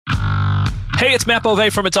Hey, it's Matt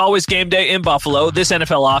Bove from It's Always Game Day in Buffalo. This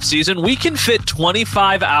NFL offseason, we can fit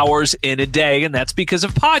 25 hours in a day, and that's because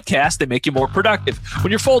of podcasts. They make you more productive.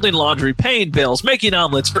 When you're folding laundry, paying bills, making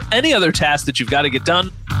omelets, or any other task that you've got to get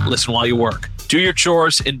done, listen while you work. Do your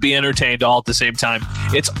chores and be entertained all at the same time.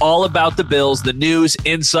 It's all about the Bills, the news,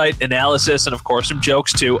 insight, analysis, and of course some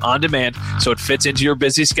jokes too, on demand, so it fits into your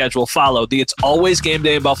busy schedule. Follow the It's Always Game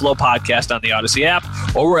Day in Buffalo podcast on the Odyssey app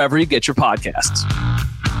or wherever you get your podcasts.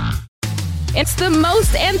 It's the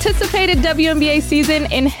most anticipated WNBA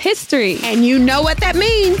season in history. And you know what that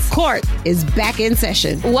means. Court is back in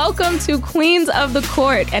session. Welcome to Queens of the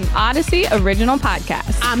Court, an Odyssey original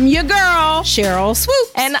podcast. I'm your girl, Cheryl Swoop.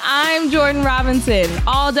 And I'm Jordan Robinson.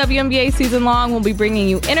 All WNBA season long, we'll be bringing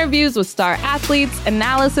you interviews with star athletes,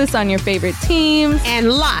 analysis on your favorite teams,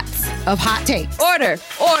 and lots of hot takes.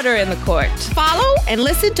 Order in the court. Follow and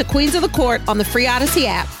listen to Queens of the Court on the free Odyssey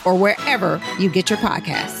app or wherever you get your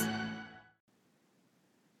podcasts.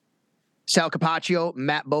 Sal Capaccio,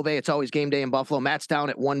 Matt Bove. It's Always Game Day in Buffalo. Matt's down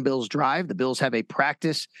at One Bills Drive. The Bills have a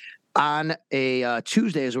practice on a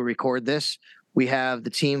Tuesday as we record this. We have the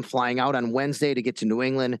team flying out on Wednesday to get to New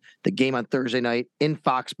England. The game on Thursday night in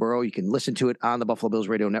Foxborough. You can listen to it on the Buffalo Bills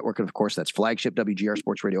Radio Network. And of course, that's flagship WGR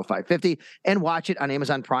Sports Radio 550. And watch it on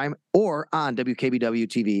Amazon Prime or on WKBW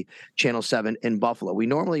TV Channel 7 in Buffalo. We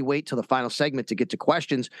normally wait till the final segment to get to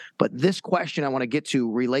questions, but this question I want to get to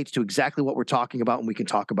relates to exactly what we're talking about, and we can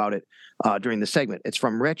talk about it during the segment. It's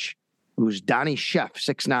from Rich, who's Donnie Chef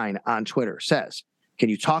 69 on Twitter, says, can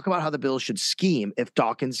you talk about how the Bills should scheme if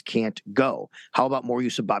Dawkins can't go? How about more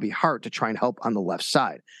use of Bobby Hart to try and help on the left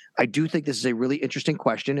side? I do think this is a really interesting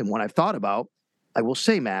question, and one I've thought about. I will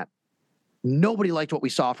say, Matt, nobody liked what we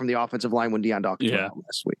saw from the offensive line when Deion Dawkins went out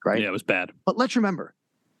last week, right? Yeah, it was bad. But let's remember,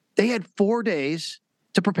 they had 4 days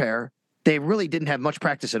to prepare. They really didn't have much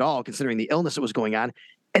practice at all, considering the illness that was going on,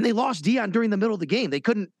 and they lost Deion during the middle of the game.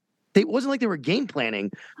 It wasn't like they were game planning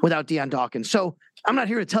without Deion Dawkins. So I'm not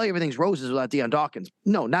here to tell you everything's roses without Deion Dawkins.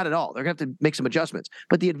 No, not at all. They're going to have to make some adjustments.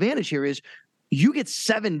 But the advantage here is you get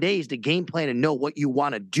 7 days to game plan and know what you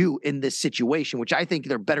want to do in this situation, which I think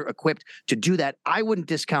they're better equipped to do that. I wouldn't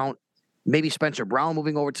discount maybe Spencer Brown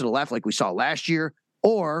moving over to the left like we saw last year,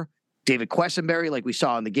 or David Quessenberry like we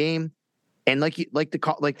saw in the game. And like the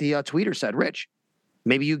tweeter said, Rich,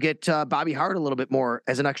 maybe you get Bobby Hart a little bit more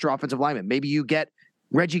as an extra offensive lineman. Maybe you get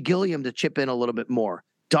Reggie Gilliam to chip in a little bit more.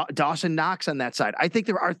 Dawson Knox on that side. I think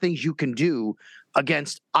there are things you can do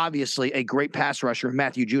against, obviously, a great pass rusher,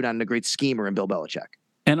 Matthew Judon, and a great schemer in Bill Belichick.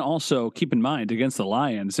 And also, keep in mind, against the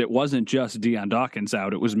Lions, it wasn't just Deion Dawkins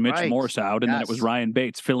out. It was Mitch Morse out, and then it was Ryan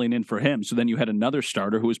Bates filling in for him. So then you had another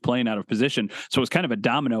starter who was playing out of position. So it was kind of a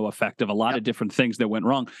domino effect of a lot of different things that went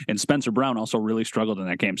wrong. And Spencer Brown also really struggled in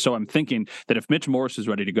that game. So I'm thinking that if Mitch Morse is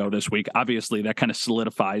ready to go this week, obviously that kind of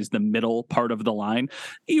solidifies the middle part of the line.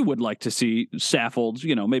 You would like to see Saffold,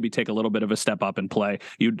 maybe take a little bit of a step up and play.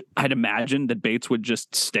 I'd imagine that Bates would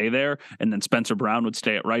just stay there, and then Spencer Brown would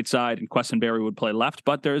stay at right side, and Quessenberry would play left.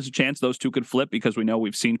 But there's a chance those two could flip, because we know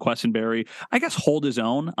we've seen Quessenberry, I guess, hold his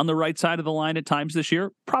own on the right side of the line at times this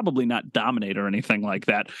year. Probably not dominate or anything like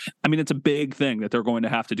that. I mean, it's a big thing that they're going to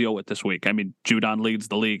have to deal with this week. I mean, Judon leads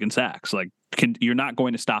the league in sacks. You're not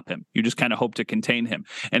going to stop him. You just kind of hope to contain him.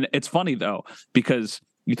 And it's funny, though, because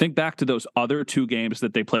you think back to those other 2 games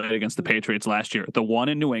that they played against the Patriots last year, the one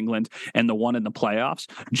in New England and the one in the playoffs.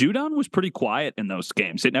 Judon was pretty quiet in those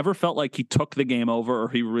games. It never felt like he took the game over or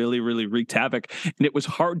he really, really wreaked havoc. And it was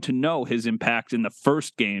hard to know his impact in the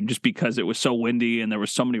first game just because it was so windy and there were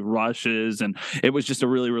so many rushes, and it was just a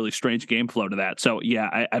really, really strange game flow to that. So,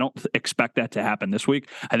 yeah, I don't expect that to happen this week.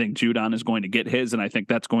 I think Judon is going to get his, and I think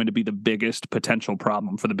that's going to be the biggest potential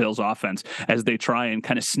problem for the Bills offense as they try and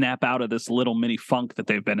kind of snap out of this little mini funk that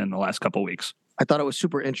they've been in the last couple of weeks. I thought it was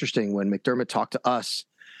super interesting when McDermott talked to us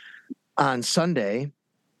on Sunday.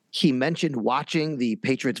 He mentioned watching the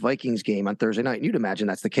Patriots-Vikings game on Thursday night. And you'd imagine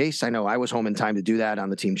that's the case. I know I was home in time to do that on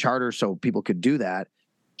the team charter, so people could do that.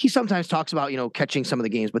 He sometimes talks about, catching some of the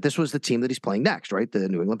games, but this was the team that he's playing next, right? The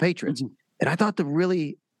New England Patriots. Mm-hmm. And I thought the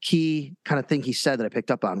really key kind of thing he said that I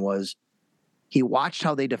picked up on was he watched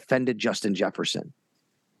how they defended Justin Jefferson.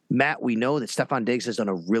 Matt, we know that Stephon Diggs has done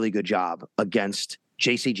a really good job against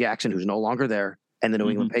J.C. Jackson, who's no longer there, and the New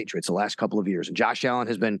England Patriots the last couple of years. And Josh Allen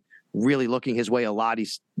has been really looking his way a lot.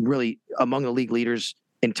 He's really among the league leaders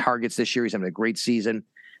in targets this year. He's having a great season.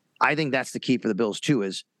 I think that's the key for the Bills, too,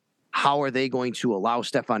 is how are they going to allow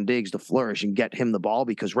Stephon Diggs to flourish and get him the ball?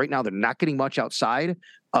 Because right now they're not getting much outside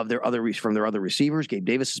of their other receivers. Gabe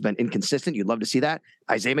Davis has been inconsistent. You'd love to see that.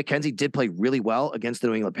 Isaiah McKenzie did play really well against the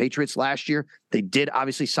New England Patriots last year. They did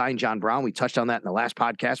obviously sign John Brown. We touched on that in the last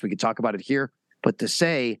podcast. We could talk about it here. But to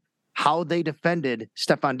say, how they defended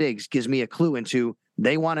Stephon Diggs gives me a clue into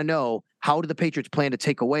they want to know how do the Patriots plan to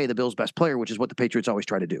take away the Bills' best player, which is what the Patriots always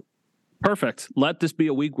try to do. Perfect. Let this be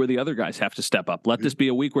a week where the other guys have to step up. Let this be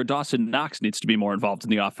a week where Dawson Knox needs to be more involved in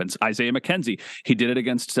the offense. Isaiah McKenzie, he did it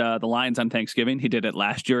against the Lions on Thanksgiving. He did it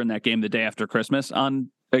last year in that game the day after Christmas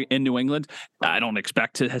in New England. I don't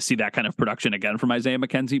expect to see that kind of production again from Isaiah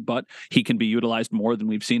McKenzie, but he can be utilized more than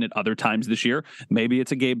we've seen at other times this year. Maybe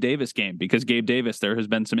it's a Gabe Davis game because Gabe Davis, there has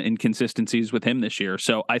been some inconsistencies with him this year.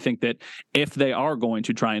 So I think that if they are going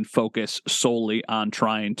to try and focus solely on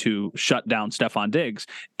trying to shut down Stephon Diggs,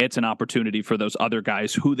 it's an opportunity for those other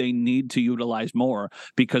guys who they need to utilize more,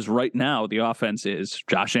 because right now the offense is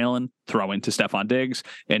Josh Allen throwing to Stephon Diggs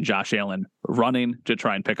and Josh Allen running to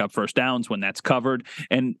try and pick up first downs when that's covered.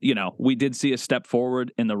 And, we did see a step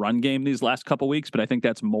forward in the run game these last couple weeks, but I think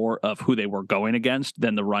that's more of who they were going against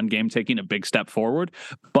than the run game taking a big step forward.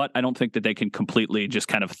 But I don't think that they can completely just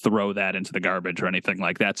kind of throw that into the garbage or anything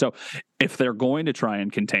like that. So if they're going to try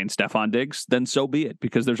and contain Stephon Diggs, then so be it,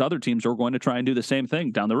 because there's other teams who are going to try and do the same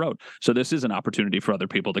thing down the road. So this is an opportunity for other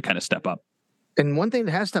people to kind of step up. And one thing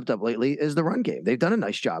that has stepped up lately is the run game. They've done a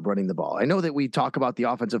nice job running the ball. I know that we talk about the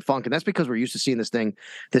offensive funk, and that's because we're used to seeing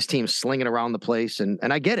this team slinging around the place. And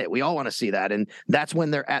I get it. We all want to see that. And that's when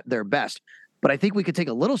they're at their best. But I think we could take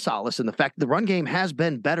a little solace in the fact that the run game has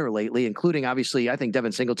been better lately, including, obviously, I think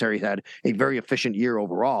Devin Singletary had a very efficient year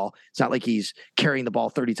overall. It's not like he's carrying the ball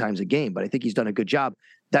 30 times a game, but I think he's done a good job.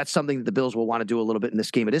 That's something that the Bills will want to do a little bit in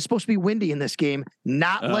this game. It is supposed to be windy in this game,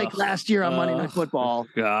 not like last year on Monday Night Football.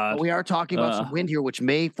 God. But we are talking about some wind here, which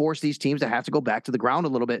may force these teams to have to go back to the ground a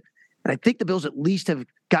little bit. And I think the Bills at least have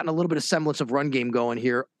gotten a little bit of semblance of run game going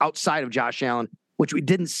here outside of Josh Allen, which we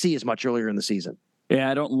didn't see as much earlier in the season. Yeah,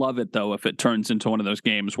 I don't love it, though, if it turns into one of those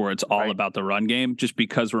games where it's all about the run game, just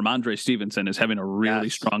because Ramondre Stevenson is having a really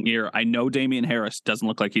strong year. I know Damian Harris doesn't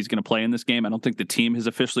look like he's going to play in this game. I don't think the team has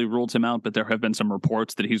officially ruled him out, but there have been some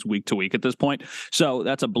reports that he's week to week at this point. So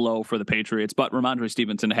that's a blow for the Patriots. But Ramondre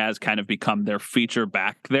Stevenson has kind of become their feature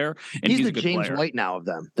back there. And he's a the good James player. White now of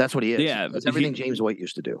them. That's what he is. Yeah, that's everything James White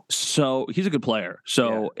used to do. So he's a good player.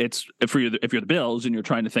 So it's if you're the Bills and you're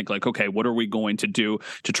trying to think like, okay, what are we going to do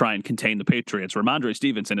to try and contain the Patriots? Ramondre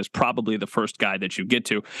Stevenson is probably the first guy that you get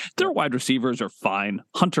to. Their wide receivers are fine.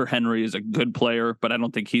 Hunter Henry is a good player, but I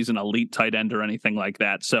don't think he's an elite tight end or anything like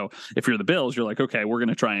that. So if you're the Bills, you're like, okay, we're going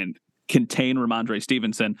to try and contain Ramondre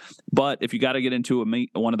Stevenson. But if you got to get into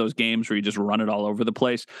one of those games where you just run it all over the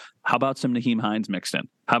place, how about some Nyheim Hines mixed in?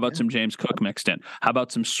 How about some James Cook mixed in? How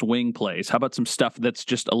about some swing plays? How about some stuff that's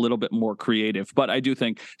just a little bit more creative? But I do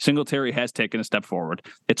think Singletary has taken a step forward.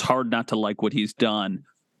 It's hard not to like what he's done,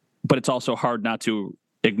 but it's also hard not to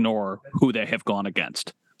ignore who they have gone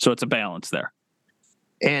against. So it's a balance there.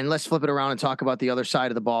 And let's flip it around and talk about the other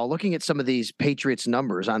side of the ball. Looking at some of these Patriots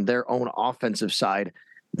numbers on their own offensive side,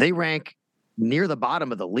 they rank near the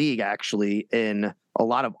bottom of the league, actually, in a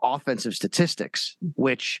lot of offensive statistics,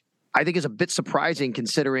 which I think is a bit surprising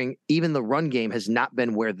considering even the run game has not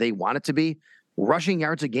been where they want it to be. Rushing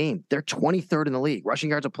yards a game, they're 23rd in the league. Rushing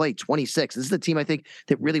yards a play, 26. This is the team, I think,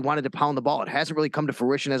 that really wanted to pound the ball. It hasn't really come to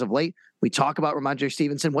fruition as of late. We talk about Ramondre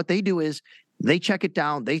Stevenson. What they do is they check it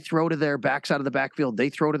down. They throw to their backs out of the backfield. They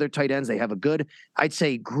throw to their tight ends. They have a good, I'd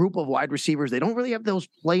say, group of wide receivers. They don't really have those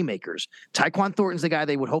playmakers. Tyquan Thornton's the guy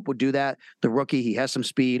they would hope would do that. The rookie, he has some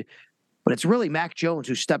speed. But it's really Mac Jones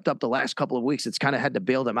who stepped up the last couple of weeks. It's kind of had to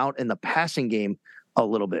bail them out in the passing game a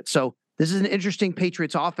little bit. So this is an interesting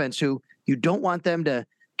Patriots offense who you don't want them to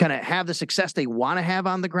kind of have the success they want to have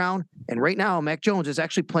on the ground. And right now, Mac Jones is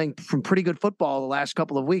actually playing some pretty good football the last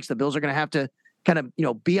couple of weeks. The Bills are going to have to kind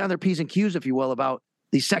of, be on their P's and Q's, if you will, about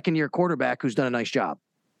the second-year quarterback who's done a nice job.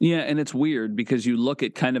 Yeah, and it's weird because you look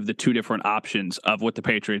at kind of the two different options of what the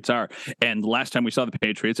Patriots are. And last time we saw the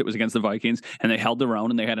Patriots, it was against the Vikings, and they held their own,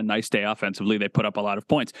 and they had a nice day offensively. They put up a lot of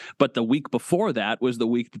points. But the week before that was the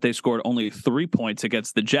week that they scored only 3 points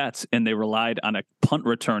against the Jets, and they relied on a punt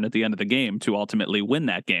return at the end of the game to ultimately win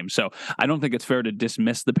that game. So I don't think it's fair to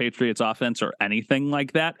dismiss the Patriots offense or anything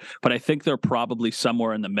like that, but I think they're probably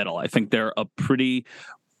somewhere in the middle. I think they're a pretty...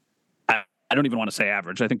 I don't even want to say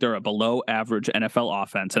average. I think they're a below average NFL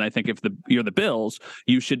offense. And I think if you're the Bills,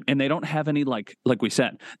 you should, and they don't have any, like we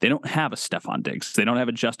said, they don't have a Stephon Diggs. They don't have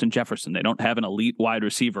a Justin Jefferson. They don't have an elite wide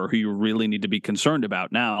receiver who you really need to be concerned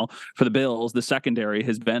about. Now, for the Bills, the secondary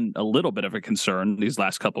has been a little bit of a concern these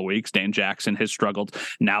last couple of weeks. Dane Jackson has struggled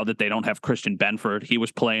now that they don't have Christian Benford. He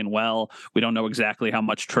was playing well. We don't know exactly how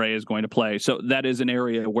much Trey is going to play. So that is an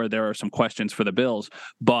area where there are some questions for the Bills,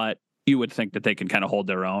 but you would think that they can kind of hold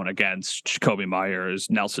their own against Jacoby Myers,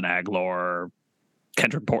 Nelson Agholor,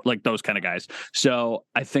 Kendrick Bourne, like those kind of guys. So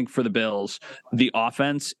I think for the Bills, the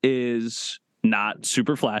offense is not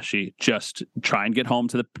super flashy. Just try and get home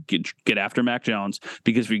to get after Mac Jones,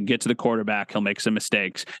 because if you can get to the quarterback, he'll make some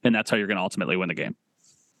mistakes, and that's how you're going to ultimately win the game.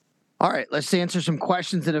 All right, let's answer some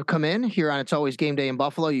questions that have come in here on It's Always Game Day in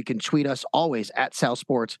Buffalo. You can tweet us always at Sal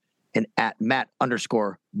Sports and at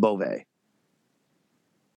Matt_Bove.